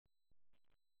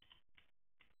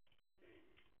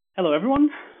Hello, everyone.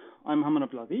 I'm Mohammad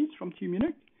Abdulaziz from TU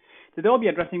Munich. Today I'll be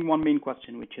addressing one main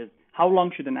question, which is how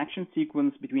long should an action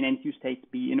sequence between any two states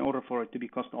be in order for it to be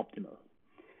cost optimal?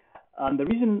 The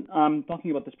reason I'm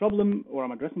talking about this problem, or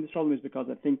I'm addressing this problem, is because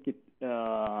I think it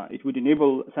would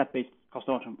enable set-based cost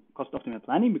optimal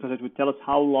planning, because it would tell us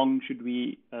how long should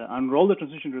we unroll the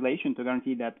transition relation to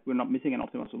guarantee that we're not missing an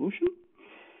optimal solution.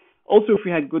 Also, if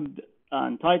we had good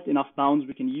and tight enough bounds,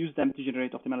 we can use them to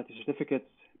generate optimality certificates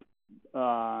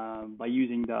by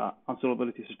using the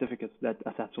unsolvability certificates that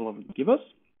a SAT solver would give us.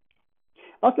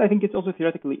 Lastly, I think it's also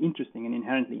theoretically interesting and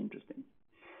inherently interesting.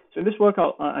 So in this work,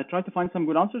 I tried to find some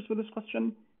good answers for this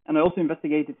question, and I also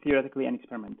investigated theoretically and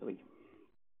experimentally.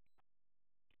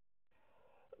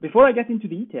 Before I get into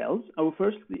details, I will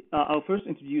first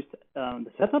introduce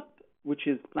the setup, which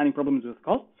is planning problems with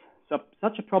costs. So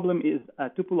such a problem is a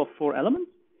tuple of 4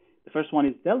 elements. The first one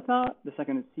is delta, the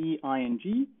second is C, I, and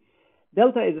G.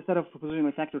 Delta is a set of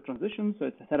propositional factor transitions, so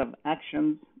it's a set of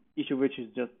actions, each of which is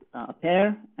just a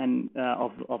pair and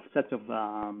of sets of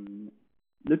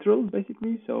literals,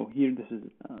 basically. So here, this is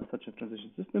such a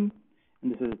transition system,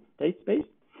 and this is state space.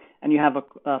 And you have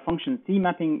a function C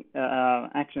mapping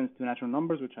actions to natural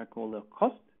numbers, which I call the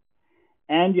cost.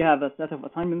 And you have a set of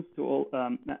assignments to all,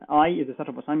 I is a set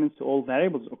of assignments to all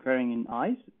variables occurring in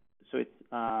I. So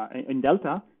it's in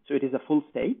delta, so it is a full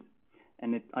state.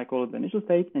 And I call it the initial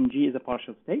state, and G is a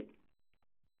partial state.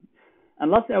 And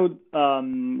lastly, I would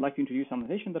like to introduce some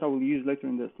notation that I will use later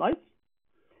in the slides.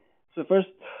 So the first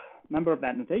member of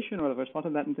that notation, or the first part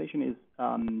of that notation, is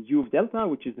U of delta,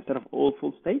 which is the set of all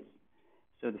full states.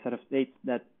 So the set of states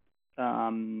that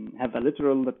have a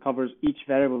literal that covers each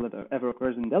variable that ever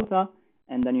occurs in delta.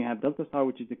 And then you have delta star,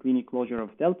 which is the clean closure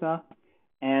of delta.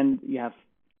 And you have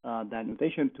that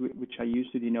notation, which I use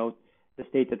to denote the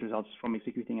state that results from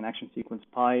executing an action sequence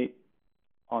pi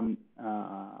on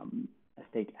a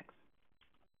state X.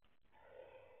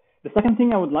 The second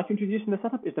thing I would like to introduce in the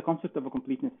setup is the concept of a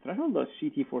completeness threshold, or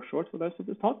CT for short for the rest of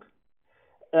this talk.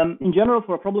 In general,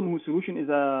 for a problem whose solution is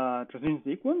a transition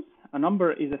sequence, a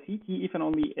number is a CT if and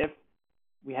only if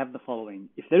we have the following.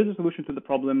 If there is a solution to the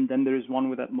problem, then there is one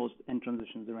with at most n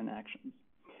transitions or n actions.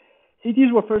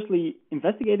 CTs were firstly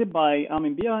investigated by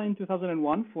Amin Bia in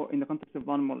 2001 in the context of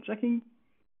bounded model checking.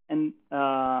 And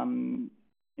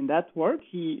in that work,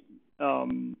 he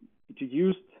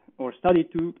introduced or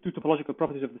studied two topological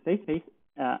properties of the state space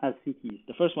as CTs.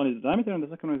 The first one is the diameter, and the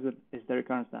second one is the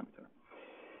recurrence diameter.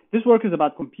 This work is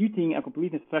about computing a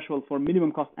completeness threshold for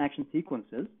minimum cost action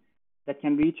sequences that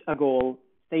can reach a goal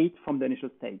state from the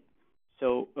initial state.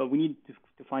 So we need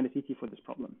to find a CT for this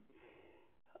problem.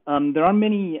 There are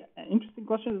many interesting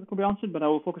questions that could be answered, but I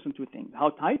will focus on two things. How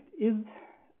tight is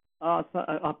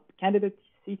a candidate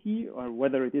CT, or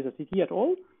whether it is a CT at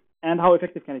all, and how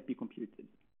effective can it be computed?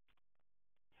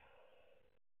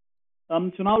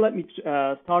 So now let me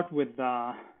start with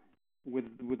the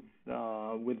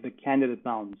candidate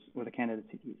bounds, or the candidate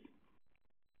CTs.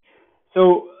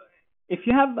 So if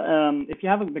you have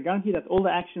the guarantee that all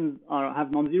the actions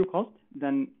have non-zero cost,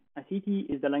 then a CT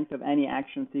is the length of any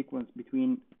action sequence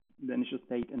between the initial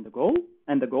state and the goal.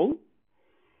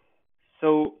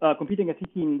 So computing a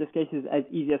CT in this case is as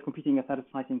easy as computing a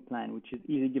satisficing plan, which is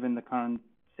easy given the current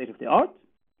state of the art.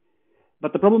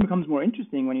 But the problem becomes more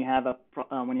interesting when you have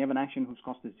an action whose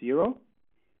cost is 0.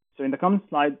 So in the coming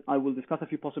slides, I will discuss a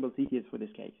few possible CTs for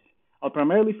this case. I'll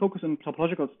primarily focus on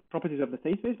topological properties of the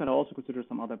state space, but I'll also consider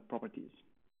some other properties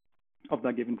of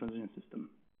that given transition system.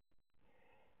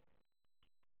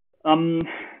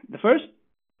 The first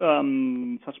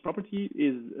such property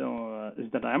is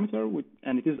the diameter,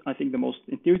 and it is, I think, the most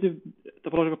intuitive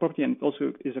topological property, and it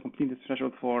also is a completeness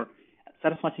threshold for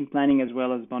satisficing planning as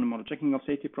well as bounded model checking of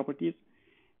safety properties.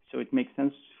 So it makes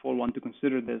sense for one to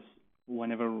consider this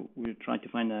whenever we're trying to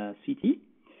find a CT.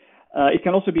 It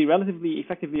can also be relatively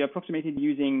effectively approximated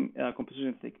using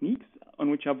composition techniques, on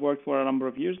which I've worked for a number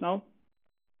of years now.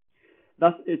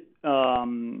 Thus,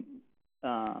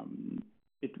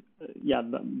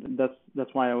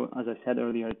 that's why, as I said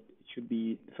earlier, it should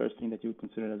be the first thing that you would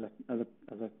consider as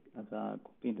a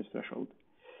completeness threshold.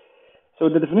 So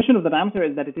the definition of the diameter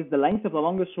is that it is the length of the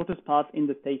longest shortest path in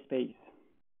the state space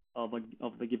of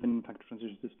the given factor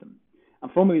transition system.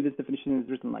 And formally, this definition is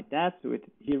written like that. So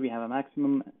here we have a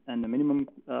maximum and a minimum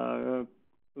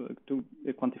two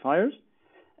quantifiers.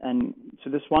 And so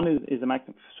this one is a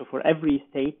maximum. So for every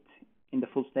state in the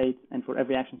full state and for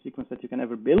every action sequence that you can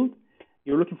ever build,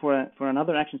 you're looking for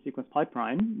another action sequence pi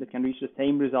prime that can reach the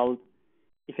same result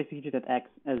if executed at X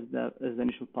as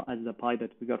the pi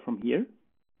that we got from here.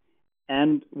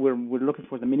 And we're looking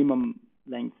for the minimum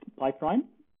length pi prime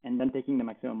and then taking the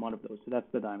maximum amount of those. So that's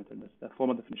the diameter. That's the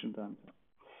formal definition of diameter.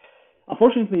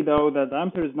 Unfortunately, though, the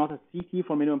diameter is not a CT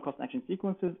for minimum cost action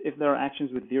sequences if there are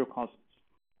actions with zero costs.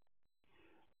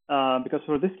 Because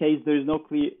for this case, there is no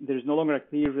longer a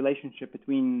clear relationship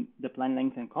between the plan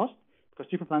length and cost, because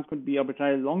cheaper plans could be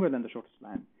arbitrarily longer than the shortest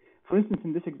plan. For instance,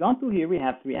 in this example here, we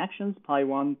have three actions, pi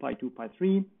 1, pi 2, pi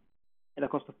 3, and the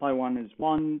cost of pi 1 is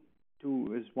 1,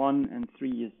 2 is 1, and 3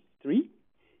 is 3.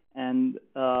 And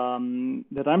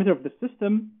the diameter of the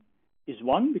system is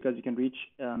 1, because you can reach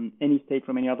any state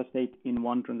from any other state in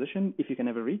one transition, if you can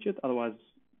ever reach it. Otherwise,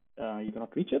 you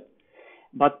cannot reach it.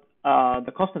 But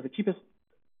the cost of the cheapest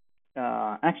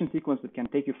action sequence that can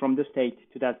take you from this state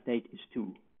to that state is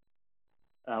 2.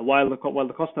 While the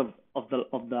cost of the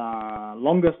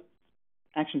longest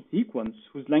action sequence,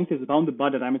 whose length is bounded by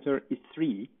the diameter, is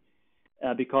 3,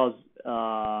 because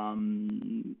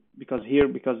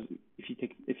if you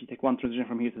take one transition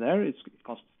from here to there, it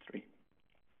costs 3.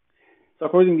 So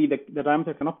accordingly, the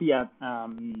diameter cannot be a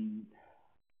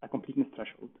completeness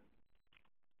threshold.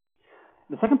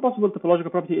 The second possible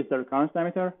topological property is the recurrence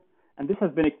diameter, and this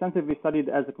has been extensively studied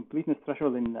as a completeness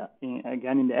threshold in the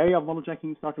area of model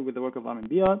checking, starting with the work of Am and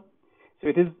Bia. So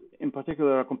it is in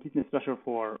particular a completeness threshold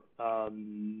for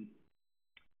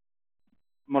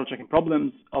model checking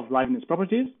problems of liveness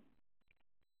properties,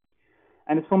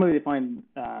 and it's formally defined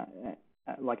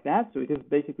like that. So it is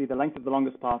basically the length of the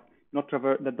longest path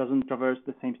that doesn't traverse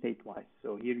the same state twice.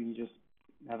 So here you just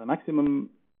have a maximum,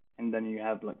 and then you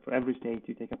have, like, for every state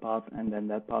you take a path, and then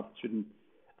that path shouldn't.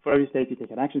 For every state you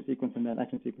take an action sequence, and that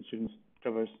action sequence shouldn't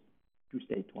traverse the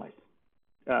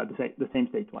same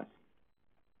state twice.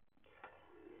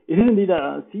 It is indeed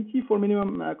a CT for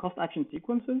minimum cost action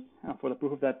sequences. For the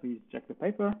proof of that, please check the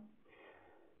paper.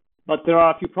 But there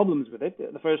are a few problems with it.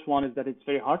 The first one is that it's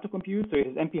very hard to compute. So it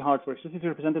is NP hard for explicitly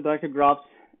represented directed graphs,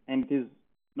 and it is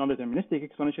non-deterministic,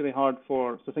 exponentially hard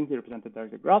for succinctly represented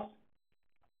directed graphs.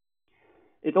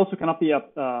 It also cannot be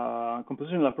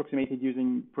compositionally approximated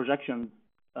using projections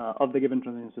of the given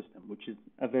transition system, which is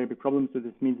a very big problem. So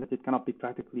this means that it cannot be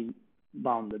practically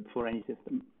bounded for any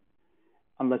system,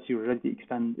 unless you already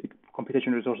expand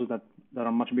computation resources that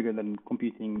are much bigger than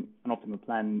computing an optimal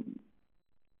plan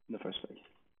in the first place.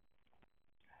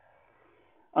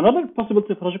 Another possible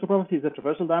topological property is the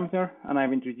traversal diameter, and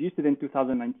I've introduced it in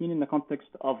 2019 in the context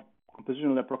of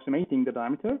compositionally approximating the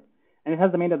diameter, and it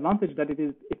has the main advantage that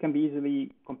it can be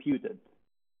easily computed.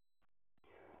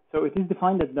 So it is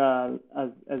defined as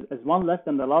one less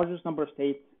than the largest number of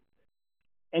states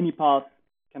any path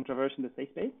can traverse in the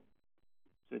state space.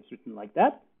 So it's written like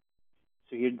that.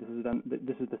 So here,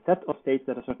 this is the set of states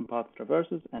that a certain path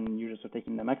traverses, and you just are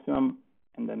taking the maximum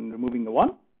and then removing the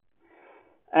one.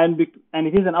 And it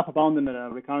is an upper bound in the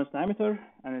recurrence diameter,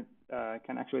 and it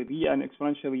can actually be an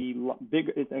exponentially big.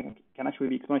 It can actually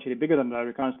be exponentially bigger than the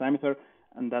recurrence diameter,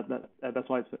 and that's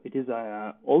why it is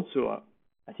also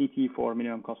a CT for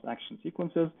minimum cost action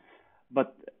sequences.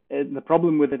 But the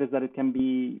problem with it is that it can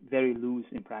be very loose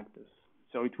in practice.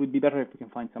 So it would be better if we can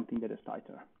find something that is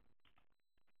tighter.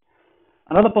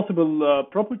 Another possible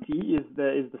property is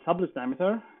the sublist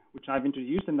diameter, which I've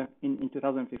introduced in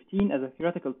 2015 as a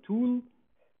theoretical tool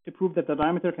to prove that the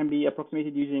diameter can be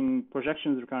approximated using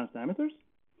projections recurrence diameters.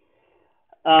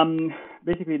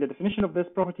 Basically, the definition of this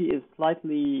property is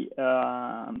slightly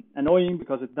annoying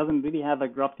because it doesn't really have a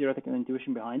graph theoretical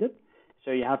intuition behind it.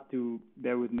 So you have to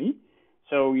bear with me.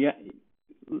 So yeah,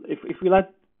 if we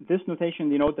let this notation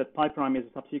denote that pi prime is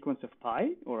a subsequence of pi,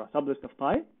 or a sublist of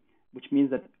pi, which means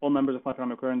that all members of pi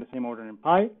prime occur in the same order in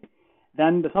pi,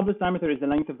 then the sublist diameter is the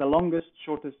length of the longest,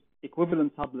 shortest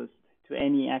equivalent sublist to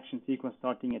any action sequence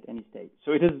starting at any state.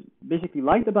 So it is basically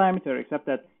like the diameter, except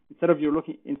that instead of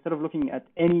looking at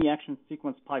any action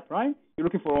sequence pi prime, you're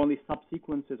looking for only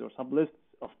subsequences or sublists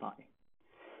of pi.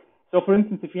 So for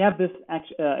instance, if you have this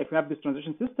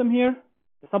transition system here,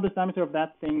 the sublist diameter of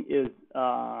that thing is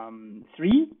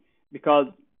 3, because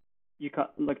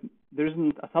there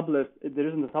isn't a sublist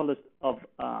of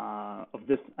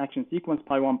this action sequence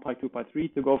pi 1, pi 2, pi 3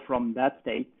 to go from that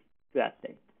state to that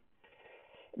state.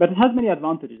 But it has many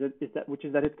advantages, which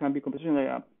is that it can be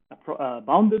compositionally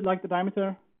bounded like the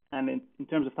diameter, and in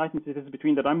terms of tightness, it is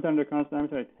between the diameter and the recurrence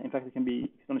diameter. In fact, it can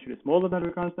be exponentially smaller than the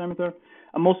recurrence diameter.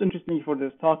 And most interestingly for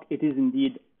this talk, it is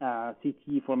indeed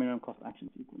CT for minimum cost action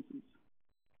sequences.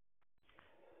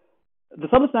 The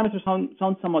sublist diameter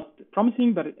sounds somewhat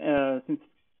promising, but since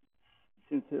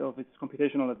of its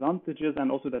computational advantages and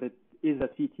also that it is a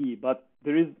CT, but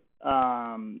there is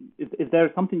there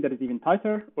something that is even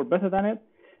tighter or better than it?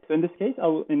 So in this case,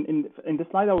 in this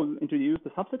slide, I will introduce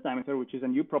the subset diameter, which is a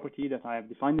new property that I have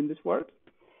defined in this work.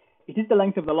 It is the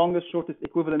length of the longest, shortest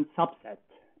equivalent subset,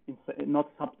 not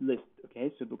sublist.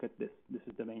 Okay, so look at this. This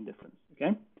is the main difference.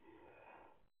 Okay.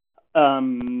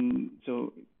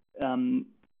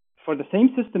 For the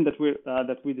same system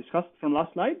that we discussed from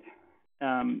last slide,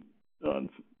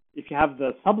 if you have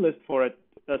the sublist for it,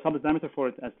 sublist diameter for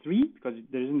it as 3, because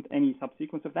there isn't any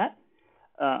subsequence of that,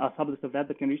 a sublist of that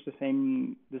can reach the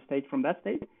state from that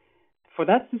state. For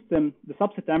that system, the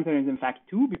subset diameter is in fact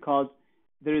 2, because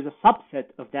there is a subset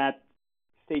of that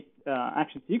state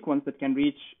action sequence that can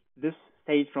reach this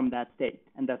state from that state,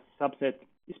 and that subset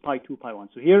is pi 2, pi 1.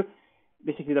 So here,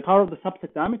 basically, the power of the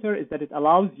subset diameter is that it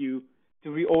allows you to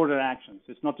reorder actions.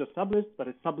 So it's not just sublists, but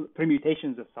it's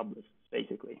permutations of sublists,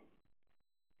 basically.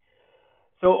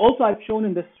 So also I've shown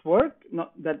in this work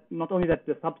not only that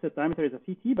the subset diameter is a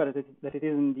CT, but that it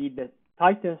is indeed the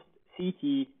tightest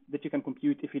CT that you can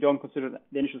compute if you don't consider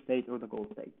the initial state or the goal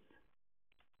state.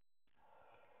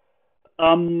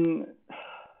 In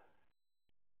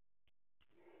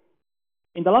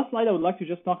the last slide, I would like to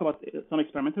just talk about some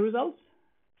experimental results.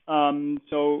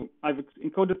 So I've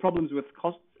encoded problems with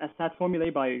costs as SAT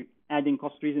formulae by adding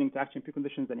cost reasoning to action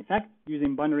preconditions and effects,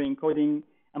 using binary encoding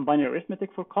and binary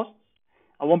arithmetic for costs.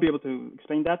 I won't be able to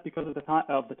explain that because of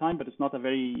the time, but it's not a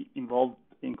very involved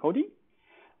encoding.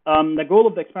 The goal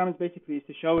of the experiment basically is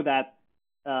to show that,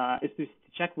 is to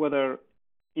check whether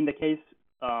in the case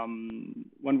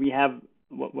when we have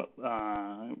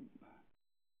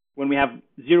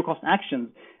zero cost actions,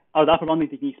 are the upper bounding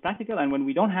techniques practical, and when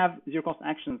we don't have zero cost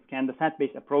actions, can the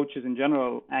SAT-based approaches in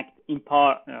general act in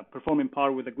par, perform in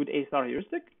par with a good A-star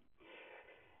heuristic?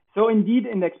 So indeed,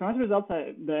 in the experimental results,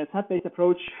 the SAT-based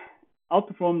approach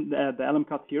outperformed the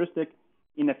LM-cut heuristic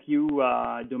in a few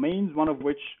domains, one of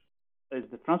which is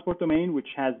the transport domain,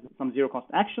 which has some zero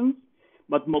cost actions,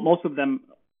 but most of them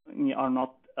are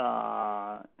not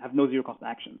have no zero cost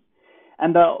actions.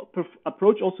 And the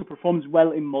approach also performs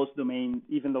well in most domains,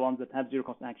 even the ones that have zero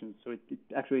cost actions. So it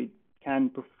actually can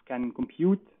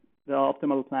compute the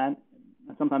optimal plan,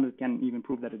 and sometimes it can even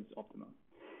prove that it's optimal.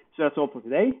 So that's all for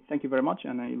today. Thank you very much,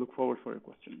 and I look forward for your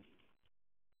questions.